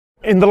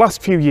In the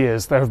last few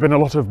years, there have been a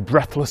lot of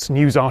breathless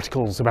news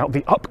articles about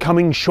the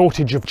upcoming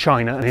shortage of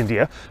China and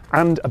India,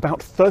 and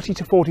about 30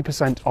 to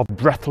 40% of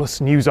breathless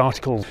news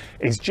articles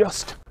is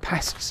just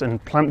pests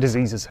and plant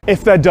diseases.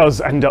 If there does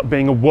end up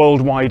being a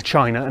worldwide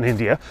China and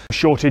India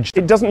shortage,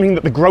 it doesn't mean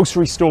that the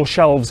grocery store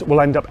shelves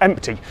will end up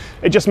empty.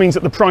 It just means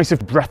that the price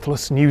of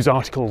breathless news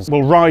articles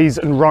will rise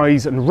and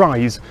rise and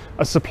rise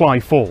as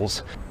supply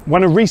falls.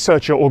 When a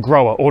researcher or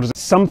grower orders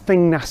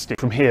something nasty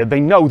from here, they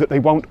know that they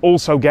won't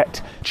also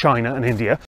get China and India.